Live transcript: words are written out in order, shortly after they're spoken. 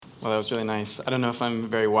Well, that was really nice. I don't know if I'm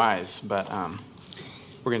very wise, but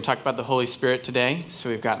we're going to talk about the Holy Spirit today, so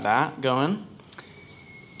we've got that going.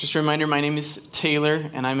 Just a reminder, my name is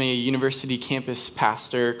Taylor, and I'm a university campus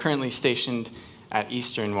pastor currently stationed at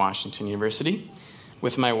Eastern Washington University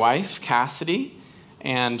with my wife, Cassidy,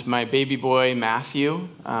 and my baby boy, Matthew.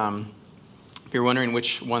 If you're wondering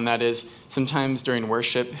which one that is, sometimes during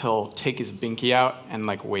worship, he'll take his binky out and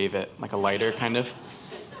wave it, like a lighter, kind of.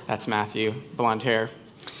 That's Matthew, blonde hair.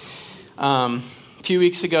 A few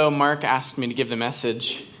weeks ago, Mark asked me to give the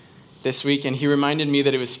message this week, and he reminded me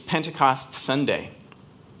that it was Pentecost Sunday.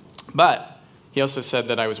 But he also said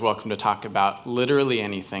that I was welcome to talk about literally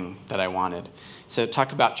anything that I wanted. So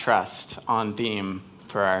talk about trust on theme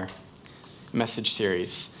for our message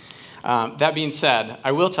series. That being said,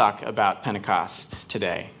 I will talk about Pentecost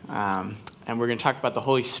today. And we're going to talk about the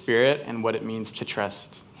Holy Spirit and what it means to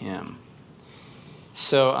trust him.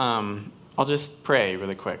 So I'll just pray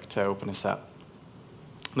really quick to open us up.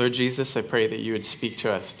 Lord Jesus, I pray that you would speak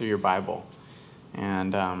to us through your Bible.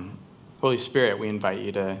 And Holy Spirit, we invite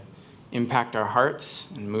you to impact our hearts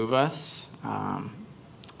and move us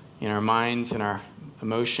in our minds, in our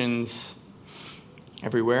emotions,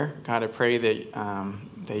 everywhere. God, I pray that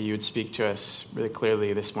that you would speak to us really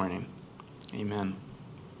clearly this morning. Amen.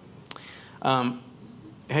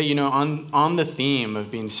 Hey, on the theme of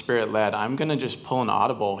being Spirit-led, I'm going to just pull an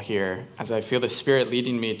audible here as I feel the Spirit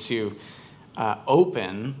leading me to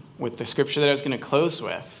open with the scripture that I was going to close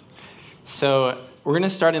with. So we're going to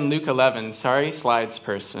start in Luke 11. Sorry, slides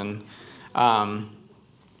person. And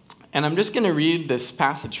I'm just going to read this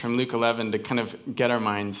passage from Luke 11 to kind of get our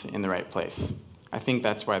minds in the right place. I think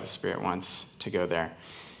that's why the Spirit wants to go there.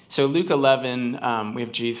 So Luke 11, we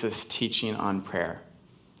have Jesus teaching on prayer.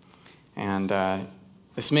 And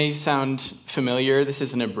this may sound familiar. This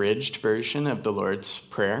is an abridged version of the Lord's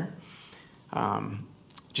Prayer.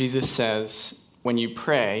 Jesus says, when you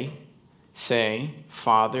pray, say,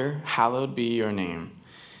 Father, hallowed be your name.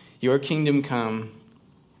 Your kingdom come.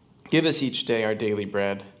 Give us each day our daily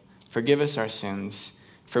bread. Forgive us our sins,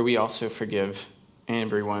 for we also forgive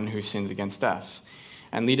everyone who sins against us.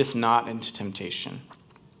 And lead us not into temptation.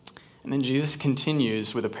 And then Jesus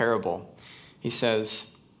continues with a parable. He says,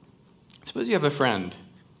 suppose you have a friend,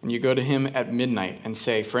 and you go to him at midnight and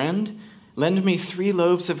say, Friend, lend me 3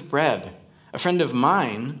 loaves of bread. A friend of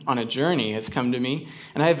mine on a journey has come to me,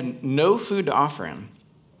 and I have no food to offer him.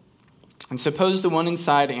 And suppose the one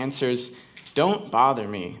inside answers, Don't bother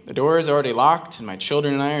me. The door is already locked, and my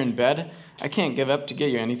children and I are in bed. I can't give up to get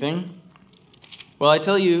you anything. Well, I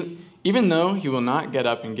tell you, even though he will not get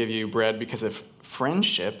up and give you bread because of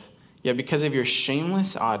friendship, yet because of your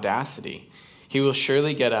shameless audacity, he will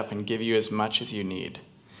surely get up and give you as much as you need.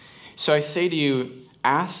 So I say to you,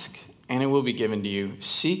 ask, and it will be given to you.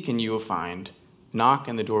 Seek, and you will find. Knock,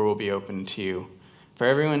 and the door will be opened to you. For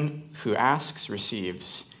everyone who asks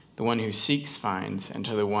receives. The one who seeks finds, and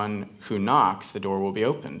to the one who knocks, the door will be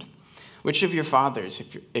opened. Which of your fathers,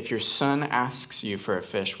 if your son asks you for a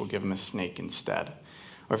fish, will give him a snake instead?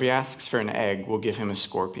 Or if he asks for an egg, will give him a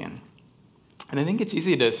scorpion? And I think it's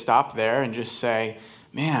easy to stop there and just say,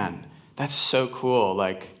 man, that's so cool.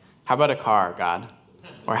 How about a car, God?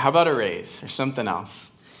 Or how about a raise or something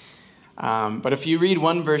else? But if you read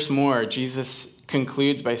one verse more, Jesus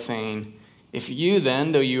concludes by saying, if you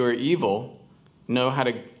then, though you are evil, know how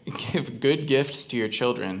to give good gifts to your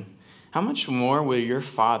children, how much more will your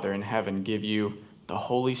Father in heaven give you the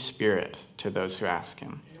Holy Spirit to those who ask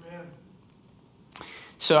him? Amen.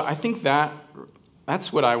 So I think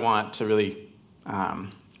that's what I want to really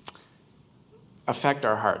affect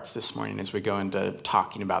our hearts this morning as we go into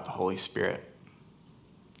talking about the Holy Spirit.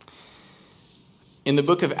 In the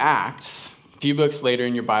book of Acts, a few books later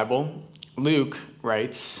in your Bible, Luke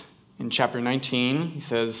writes in chapter 19, he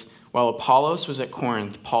says, while Apollos was at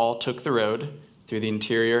Corinth, Paul took the road through the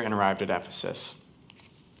interior and arrived at Ephesus.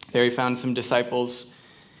 There he found some disciples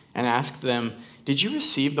and asked them, Did you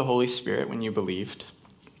receive the Holy Spirit when you believed?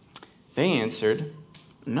 They answered,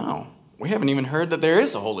 No, we haven't even heard that there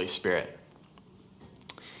is a Holy Spirit.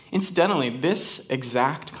 Incidentally, this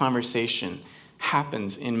exact conversation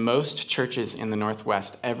happens in most churches in the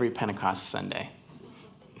Northwest every Pentecost Sunday.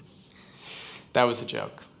 That was a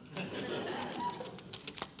joke.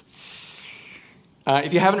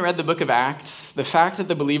 If you haven't read the book of Acts, the fact that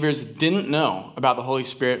the believers didn't know about the Holy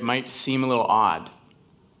Spirit might seem a little odd.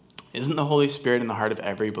 Isn't the Holy Spirit in the heart of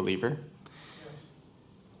every believer?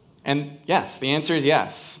 And yes, the answer is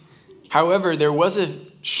yes. However, there was a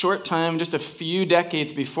short time, just a few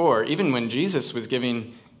decades before, even when Jesus was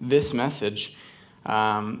giving this message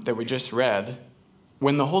that we just read,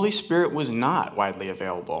 when the Holy Spirit was not widely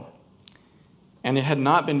available. and it had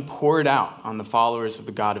not been poured out on the followers of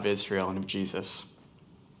the God of Israel and of Jesus.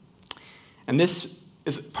 And this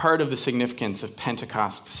is part of the significance of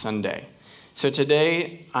Pentecost Sunday. So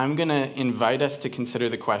today, I'm going to invite us to consider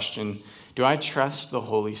the question, do I trust the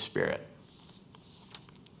Holy Spirit?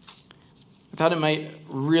 I thought it might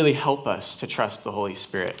really help us to trust the Holy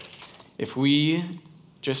Spirit if we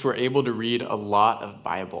just were able to read a lot of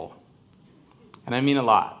Bible. And I mean a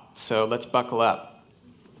lot, so let's buckle up.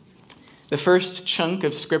 The first chunk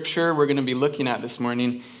of scripture we're going to be looking at this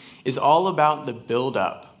morning is all about the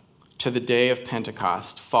build-up to the day of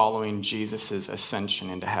Pentecost following Jesus' ascension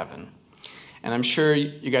into heaven. And I'm sure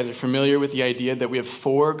you guys are familiar with the idea that we have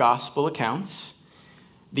 4 gospel accounts.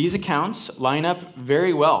 These accounts line up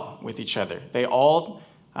very well with each other. They all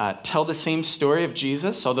tell the same story of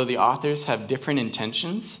Jesus, although the authors have different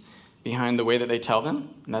intentions behind the way that they tell them,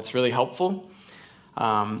 and that's really helpful.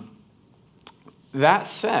 That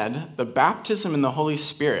said, the baptism in the Holy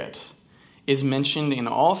Spirit is mentioned in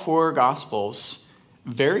all 4 Gospels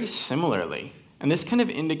very similarly, and this kind of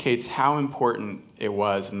indicates how important it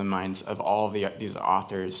was in the minds of all these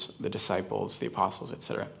authors, the disciples, the apostles,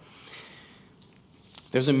 etc.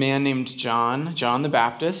 There's a man named John the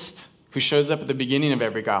Baptist, who shows up at the beginning of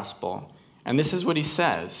every gospel. And this is what he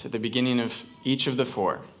says at the beginning of each of the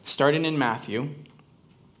 4. Starting in Matthew,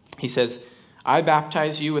 he says, I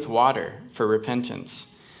baptize you with water for repentance,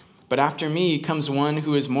 but after me comes one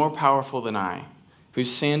who is more powerful than I,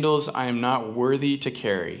 whose sandals I am not worthy to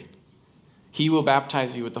carry. He will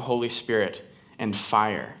baptize you with the Holy Spirit and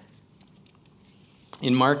fire.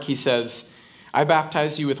 In Mark, he says, I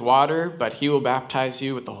baptize you with water, but he will baptize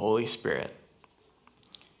you with the Holy Spirit.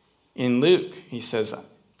 In Luke, he says,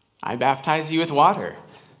 I baptize you with water,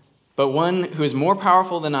 but one who is more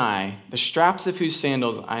powerful than I, the straps of whose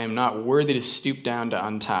sandals I am not worthy to stoop down to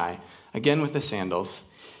untie, again with the sandals,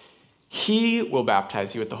 he will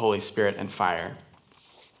baptize you with the Holy Spirit and fire.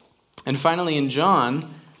 And finally, in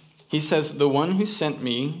John, he says, the one who sent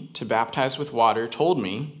me to baptize with water told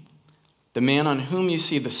me, the man on whom you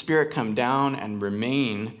see the Spirit come down and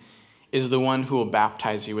remain is the one who will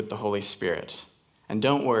baptize you with the Holy Spirit. And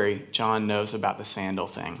don't worry, John knows about the sandal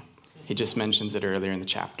thing. He just mentions it earlier in the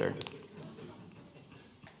chapter.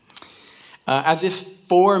 As if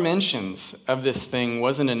 4 mentions of this thing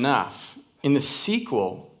wasn't enough, in the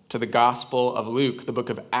sequel to the Gospel of Luke, the book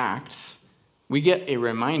of Acts, we get a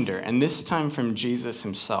reminder, and this time from Jesus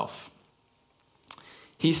himself.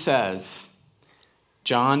 He says,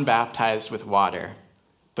 John baptized with water,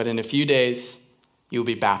 but in a few days, you'll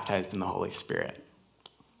be baptized in the Holy Spirit.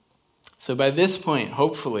 So by this point,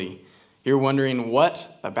 hopefully, you're wondering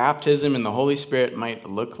what the baptism in the Holy Spirit might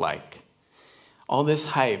look like. All this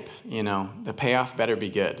hype, the payoff better be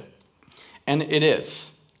good. And it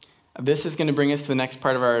is. This is going to bring us to the next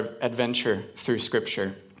part of our adventure through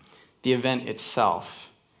Scripture, the event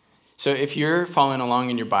itself. So if you're following along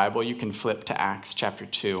in your Bible, you can flip to Acts chapter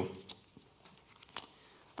 2.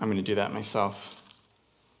 I'm going to do that myself.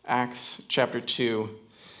 Acts chapter 2,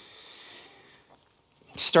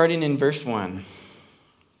 starting in verse 1.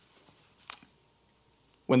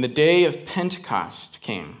 When the day of Pentecost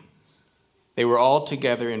came, they were all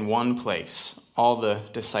together in one place, all the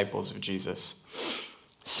disciples of Jesus.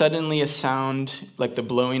 Suddenly a sound like the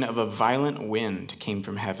blowing of a violent wind came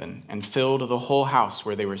from heaven and filled the whole house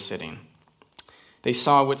where they were sitting. They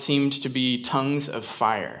saw what seemed to be tongues of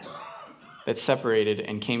fire that separated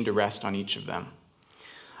and came to rest on each of them.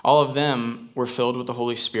 All of them were filled with the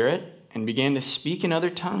Holy Spirit and began to speak in other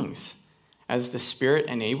tongues as the Spirit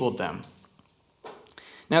enabled them.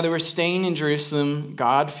 Now there were staying in Jerusalem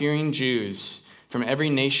God-fearing Jews from every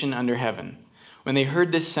nation under heaven. When they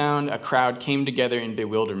heard this sound, a crowd came together in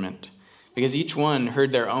bewilderment, because each one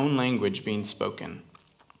heard their own language being spoken.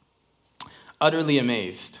 Utterly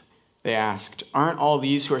amazed, they asked, aren't all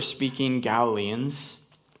these who are speaking Galileans?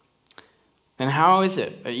 Then how is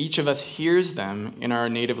it that each of us hears them in our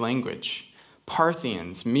native language?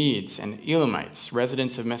 Parthians, Medes, and Elamites,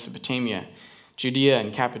 residents of Mesopotamia, Judea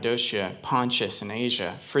and Cappadocia, Pontus and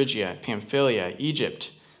Asia, Phrygia, Pamphylia,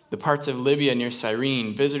 Egypt, the parts of Libya near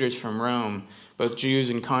Cyrene, visitors from Rome, both Jews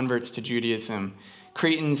and converts to Judaism,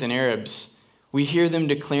 Cretans and Arabs, we hear them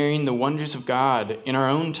declaring the wonders of God in our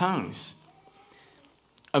own tongues.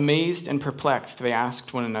 Amazed and perplexed, they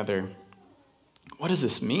asked one another, what does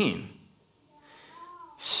this mean?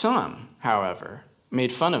 Some, however,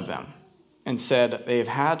 made fun of them and said they have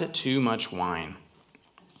had too much wine.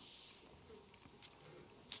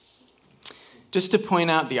 Just to point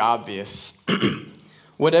out the obvious,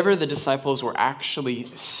 whatever the disciples were actually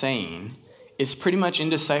saying is pretty much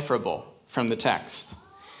indecipherable from the text.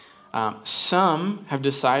 Some have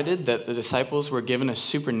decided that the disciples were given a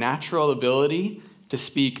supernatural ability to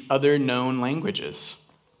speak other known languages.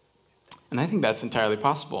 And I think that's entirely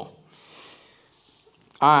possible.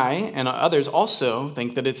 I and others also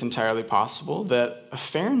think that it's entirely possible that a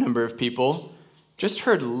fair number of people just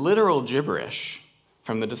heard literal gibberish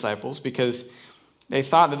from the disciples because they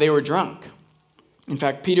thought that they were drunk. In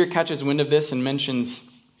fact, Peter catches wind of this and mentions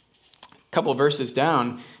a couple verses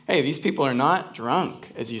down, hey, these people are not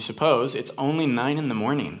drunk, as you suppose. It's only 9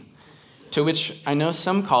 a.m. To which I know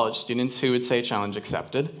some college students who would say challenge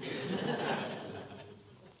accepted.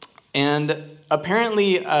 And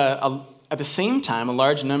apparently, at the same time, a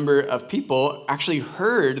large number of people actually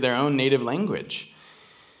heard their own native language.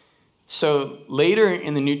 So later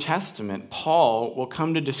in the New Testament, Paul will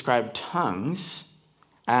come to describe tongues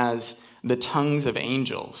as the tongues of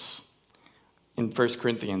angels in 1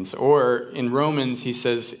 Corinthians. Or in Romans, he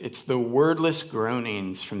says it's the wordless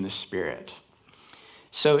groanings from the Spirit.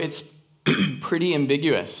 So it's pretty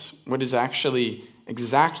ambiguous what is actually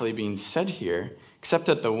exactly being said here, except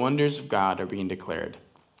that the wonders of God are being declared.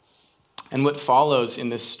 And what follows in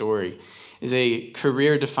this story is a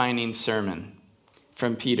career-defining sermon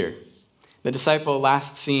from Peter, the disciple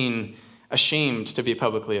last seen ashamed to be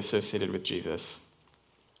publicly associated with Jesus.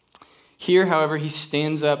 Here, however, he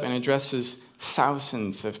stands up and addresses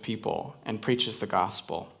thousands of people and preaches the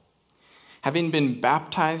gospel. Having been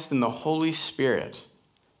baptized in the Holy Spirit,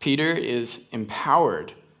 Peter is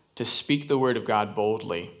empowered to speak the word of God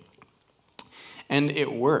boldly. And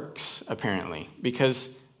it works, apparently, because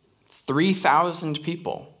 3,000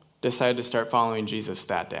 people decided to start following Jesus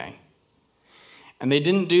that day. And they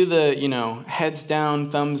didn't do the, heads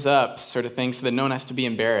down, thumbs up sort of thing so that no one has to be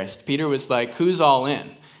embarrassed. Peter was like, who's all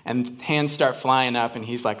in? And hands start flying up, and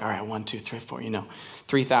he's like, all right, 1, 2, 3, 4,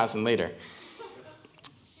 3,000 later.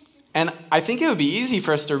 And I think it would be easy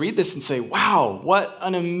for us to read this and say, wow, what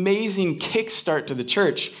an amazing kickstart to the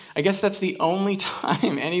church. I guess that's the only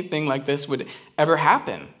time anything like this would ever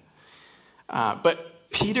happen. But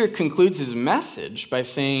Peter concludes his message by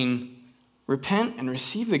saying, repent and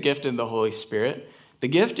receive the gift of the Holy Spirit. The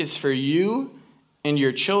gift is for you and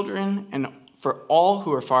your children and for all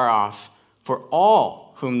who are far off, for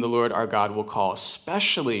all whom the Lord our God will call,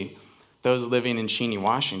 especially those living in Cheney,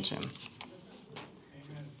 Washington.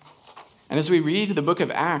 Amen. And as we read the book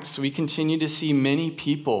of Acts, we continue to see many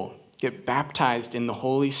people get baptized in the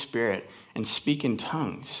Holy Spirit and speak in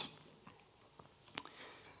tongues.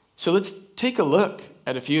 So let's take a look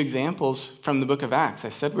at a few examples from the book of Acts. I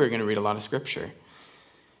said we were going to read a lot of scripture.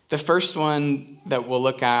 The first one that we'll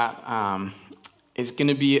look at is going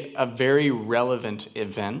to be a very relevant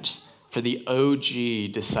event for the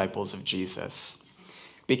OG disciples of Jesus.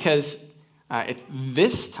 Because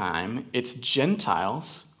this time, it's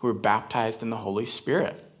Gentiles who are baptized in the Holy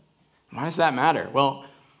Spirit. Why does that matter? Well,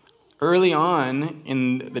 early on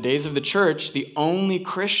in the days of the church, the only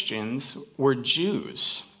Christians were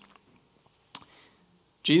Jews.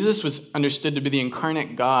 Jesus was understood to be the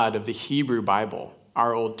incarnate God of the Hebrew Bible,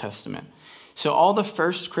 our Old Testament. So all the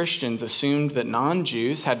first Christians assumed that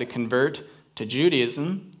non-Jews had to convert to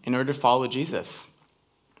Judaism in order to follow Jesus.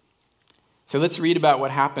 So let's read about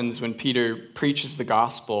what happens when Peter preaches the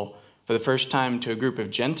gospel for the first time to a group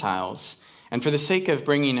of Gentiles. And for the sake of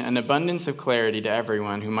bringing an abundance of clarity to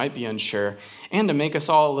everyone who might be unsure, and to make us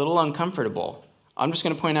all a little uncomfortable, I'm just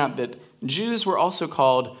going to point out that Jews were also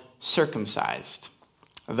called circumcised,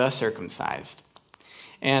 the circumcised.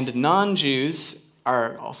 And non-Jews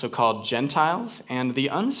are also called Gentiles and the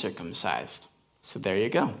uncircumcised. So there you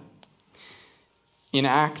go. In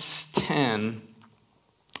Acts 10,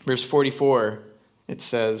 verse 44, it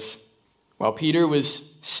says, while Peter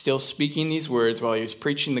was still speaking these words while he was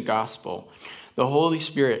preaching the gospel, the Holy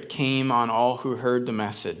Spirit came on all who heard the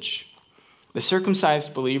message. The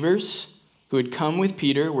circumcised believers who had come with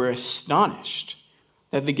Peter were astonished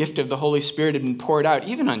that the gift of the Holy Spirit had been poured out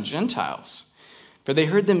even on Gentiles, for they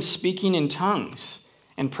heard them speaking in tongues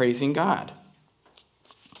and praising God.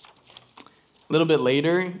 A little bit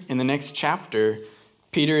later, in the next chapter,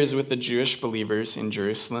 Peter is with the Jewish believers in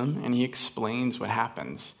Jerusalem, and he explains what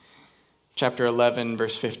happens. Chapter 11,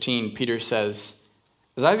 verse 15, Peter says,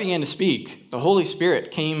 as I began to speak, the Holy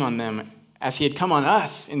Spirit came on them as he had come on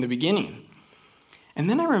us in the beginning. And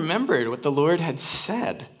then I remembered what the Lord had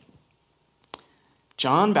said.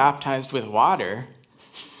 John baptized with water,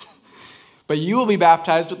 but you will be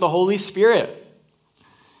baptized with the Holy Spirit.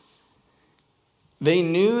 They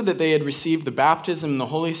knew that they had received the baptism in the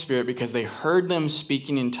Holy Spirit because they heard them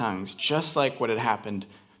speaking in tongues, just like what had happened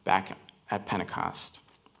back at Pentecost.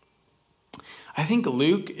 I think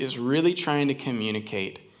Luke is really trying to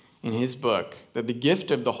communicate in his book that the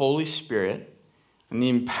gift of the Holy Spirit and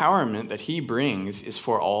the empowerment that he brings is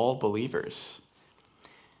for all believers.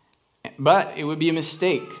 But it would be a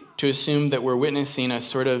mistake to assume that we're witnessing a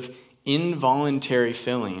sort of involuntary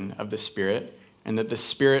filling of the Spirit and that the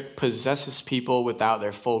Spirit possesses people without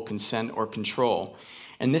their full consent or control.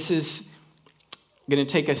 And this is going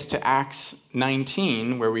to take us to Acts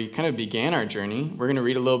 19, where we kind of began our journey. We're going to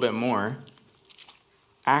read a little bit more.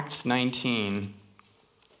 Acts 19.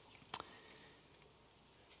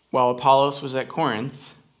 While Apollos was at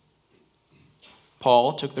Corinth,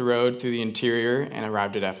 Paul took the road through the interior and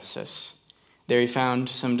arrived at Ephesus. There he found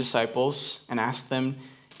some disciples and asked them,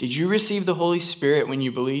 "Did you receive the Holy Spirit when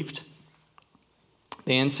you believed?"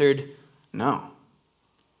 They answered, "No,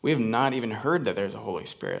 we have not even heard that there's a Holy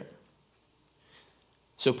Spirit."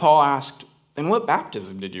 So Paul asked, "Then what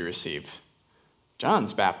baptism did you receive?"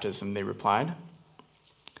 "John's baptism," they replied.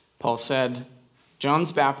 Paul said,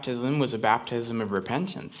 "John's baptism was a baptism of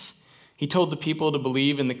repentance. He told the people to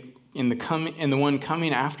believe in the one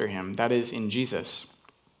coming after him, that is, in Jesus."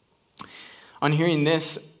 On hearing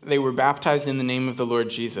this, they were baptized in the name of the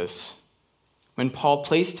Lord Jesus. When Paul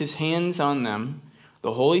placed his hands on them,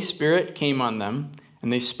 the Holy Spirit came on them,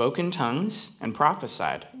 and they spoke in tongues and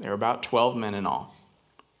prophesied. There were about 12 men in all.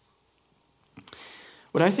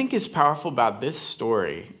 What I think is powerful about this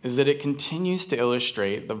story is that it continues to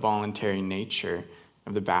illustrate the voluntary nature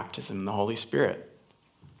of the baptism of the Holy Spirit.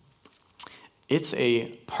 It's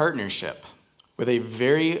a partnership with a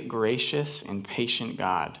very gracious and patient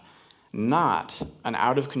God, not an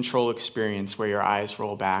out-of-control experience where your eyes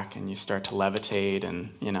roll back and you start to levitate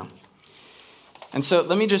And so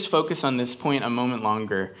let me just focus on this point a moment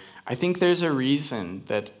longer. I think there's a reason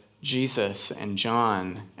that Jesus and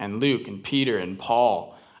John and Luke and Peter and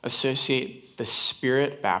Paul associate the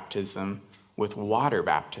Spirit baptism with water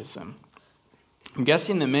baptism. I'm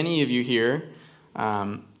guessing that many of you here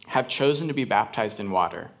have chosen to be baptized in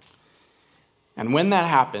water. And when that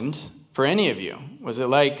happened, for any of you, was it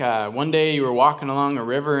like one day you were walking along a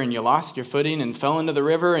river and you lost your footing and fell into the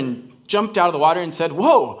river and jumped out of the water and said,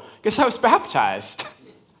 "Whoa, guess I was baptized"?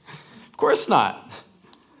 Of course not.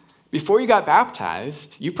 Before you got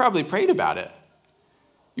baptized, you probably prayed about it.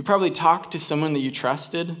 You probably talked to someone that you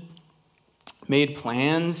trusted, made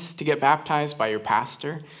plans to get baptized by your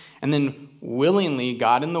pastor, and then willingly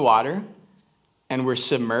got in the water and were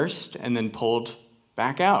submersed and then pulled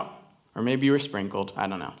back out. Or maybe you were sprinkled, I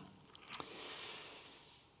don't know.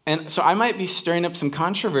 And so I might be stirring up some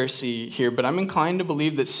controversy here, but I'm inclined to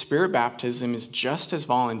believe that Spirit baptism is just as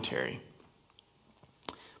voluntary.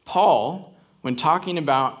 Paul, when talking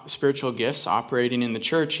about spiritual gifts operating in the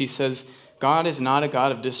church, he says, God is not a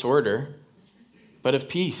God of disorder, but of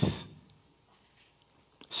peace.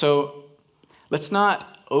 So let's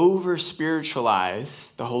not over-spiritualize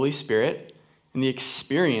the Holy Spirit and the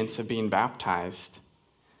experience of being baptized.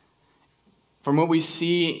 From what we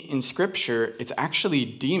see in Scripture, it's actually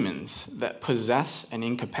demons that possess and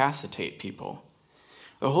incapacitate people.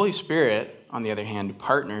 The Holy Spirit, on the other hand,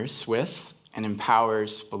 partners with and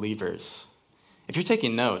empowers believers. If you're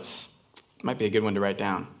taking notes, it might be a good one to write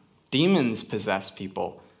down. Demons possess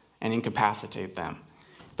people and incapacitate them.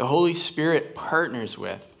 The Holy Spirit partners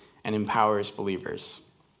with and empowers believers.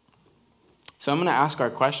 So I'm going to ask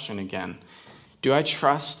our question again. Do I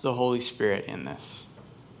trust the Holy Spirit in this?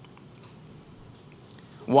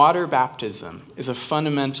 Water baptism is a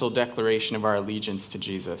fundamental declaration of our allegiance to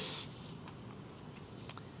Jesus.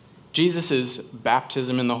 Jesus'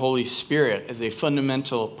 baptism in the Holy Spirit is a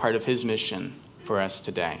fundamental part of his mission for us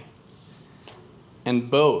today. And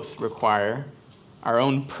both require our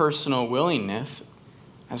own personal willingness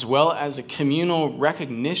as well as a communal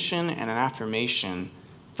recognition and an affirmation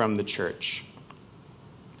from the church.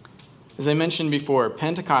 As I mentioned before,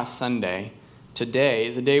 Pentecost Sunday, today,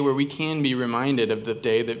 is a day where we can be reminded of the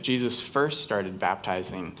day that Jesus first started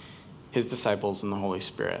baptizing his disciples in the Holy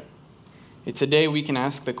Spirit. It's a day we can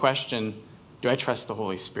ask the question, do I trust the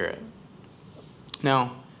Holy Spirit?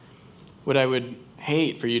 Now, what I would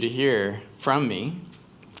hate for you to hear from me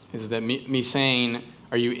is that me saying,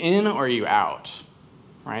 are you in or are you out?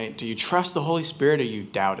 Right? Do you trust the Holy Spirit or you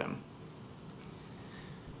doubt him?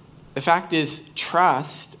 The fact is,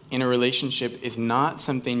 trust in a relationship is not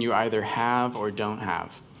something you either have or don't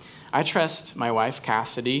have. I trust my wife,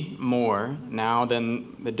 Cassidy, more now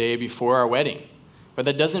than the day before our wedding. But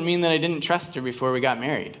that doesn't mean that I didn't trust her before we got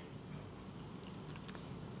married.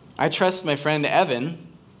 I trust my friend Evan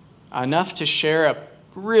enough to share a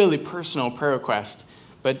really personal prayer request,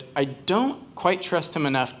 but I don't quite trust him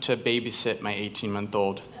enough to babysit my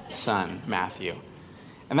 18-month-old son, Matthew.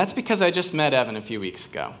 And that's because I just met Evan a few weeks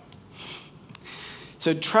ago.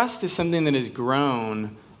 So trust is something that is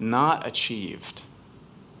grown, not achieved,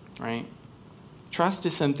 right? Trust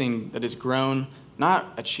is something that is grown,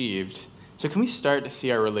 not achieved. So can we start to see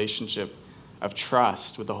our relationship of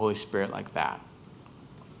trust with the Holy Spirit like that?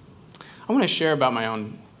 I want to share about my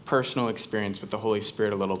own personal experience with the Holy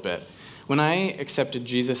Spirit a little bit. When I accepted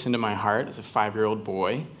Jesus into my heart as a 5-year-old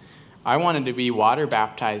boy, I wanted to be water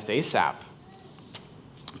baptized ASAP.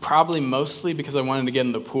 Probably mostly because I wanted to get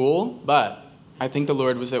in the pool, but I think the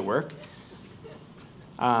Lord was at work.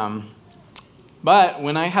 But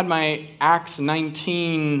when I had my Acts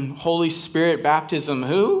 19 Holy Spirit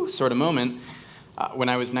baptism sort of moment, when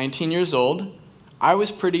I was 19 years old, I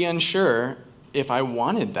was pretty unsure if I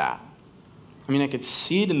wanted that. I mean, I could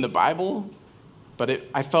see it in the Bible, but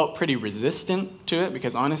I felt pretty resistant to it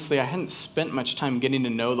because honestly, I hadn't spent much time getting to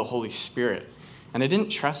know the Holy Spirit, and I didn't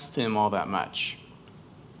trust him all that much.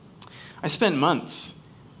 I spent months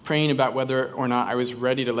praying about whether or not I was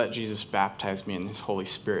ready to let Jesus baptize me in his Holy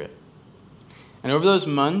Spirit. And over those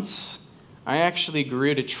months, I actually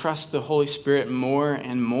grew to trust the Holy Spirit more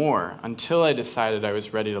and more until I decided I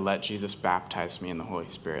was ready to let Jesus baptize me in the Holy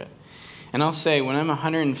Spirit. And I'll say, when I'm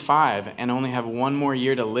 105 and only have one more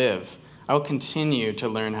year to live, I will continue to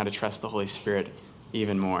learn how to trust the Holy Spirit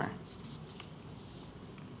even more.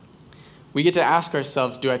 We get to ask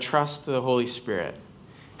ourselves, do I trust the Holy Spirit?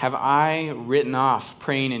 Have I written off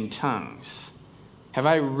praying in tongues? Have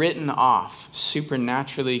I written off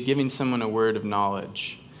supernaturally giving someone a word of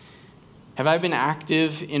knowledge? Have I been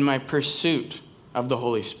active in my pursuit of the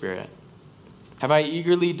Holy Spirit? Have I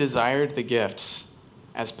eagerly desired the gifts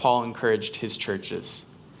as Paul encouraged his churches?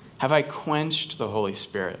 Have I quenched the Holy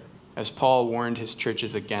Spirit as Paul warned his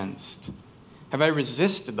churches against? Have I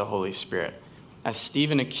resisted the Holy Spirit as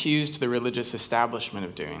Stephen accused the religious establishment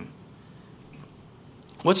of doing?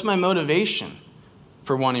 What's my motivation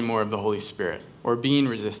for wanting more of the Holy Spirit or being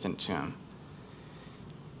resistant to him?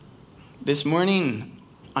 This morning,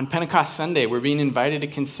 on Pentecost Sunday, we're being invited to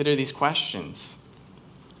consider these questions.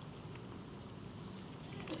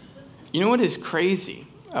 You know what is crazy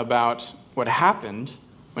about what happened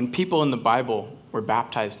when people in the Bible were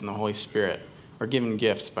baptized in the Holy Spirit or given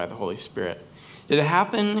gifts by the Holy Spirit? Did it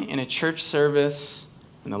happen in a church service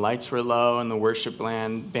and the lights were low and the worship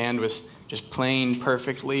band was just playing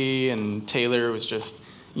perfectly and Taylor was just,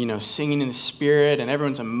 singing in the Spirit and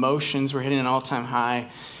everyone's emotions were hitting an all-time high?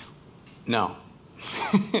 No.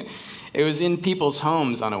 It was in people's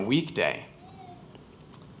homes on a weekday.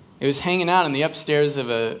 It was hanging out in the upstairs of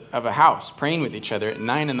a house, praying with each other at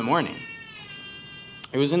 9 a.m.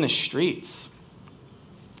 It was in the streets.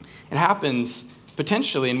 It happens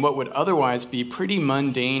potentially in what would otherwise be pretty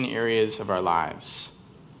mundane areas of our lives.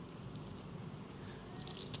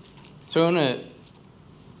 So I want to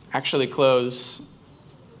actually close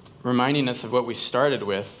reminding us of what we started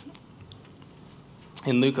with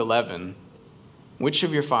in Luke 11. Which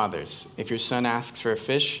of your fathers, if your son asks for a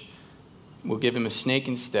fish, will give him a snake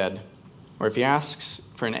instead? Or if he asks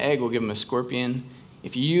for an egg, will give him a scorpion?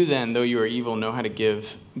 If you then, though you are evil, know how to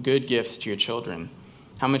give good gifts to your children,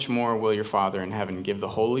 how much more will your Father in heaven give the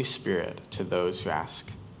Holy Spirit to those who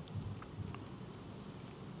ask?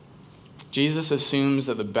 Jesus assumes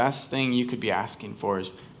that the best thing you could be asking for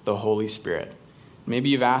is the Holy Spirit. Maybe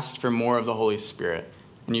you've asked for more of the Holy Spirit,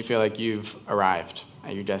 and you feel like you've arrived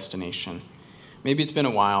at your destination. Maybe it's been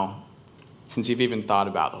a while since you've even thought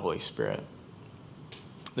about the Holy Spirit.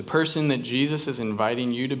 The person that Jesus is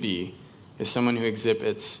inviting you to be is someone who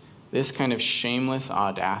exhibits this kind of shameless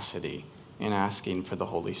audacity in asking for the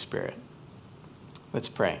Holy Spirit. Let's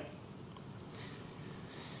pray.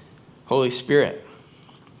 Holy Spirit,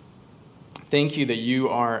 thank you that you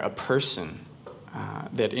are a person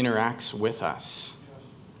that interacts with us.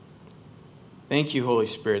 Thank you, Holy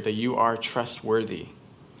Spirit, that you are trustworthy.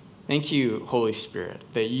 Thank you, Holy Spirit,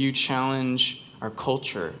 that you challenge our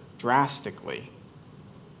culture drastically.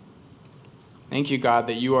 Thank you, God,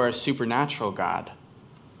 that you are a supernatural God.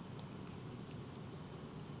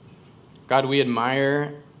 God, we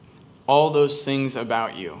admire all those things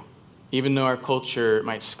about you, even though our culture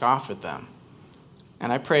might scoff at them.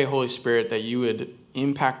 And I pray, Holy Spirit, that you would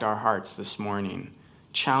impact our hearts this morning.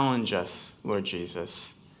 Challenge us, Lord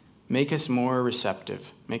Jesus. Make us more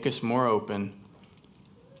receptive. Make us more open.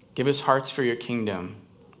 Give us hearts for your kingdom.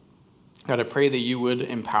 God, I pray that you would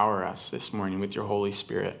empower us this morning with your Holy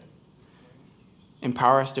Spirit.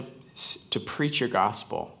 Empower us to preach your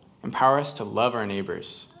gospel. Empower us to love our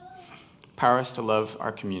neighbors. Empower us to love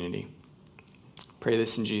our community. Pray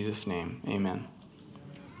this in Jesus' name. Amen.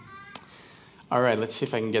 All right, let's see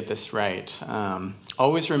if I can get this right.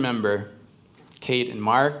 Always remember, Kate and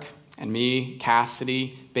Mark and me,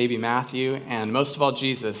 Cassidy, baby Matthew, and most of all,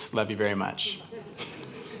 Jesus, love you very much.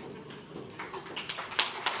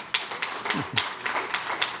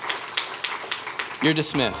 You're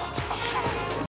dismissed.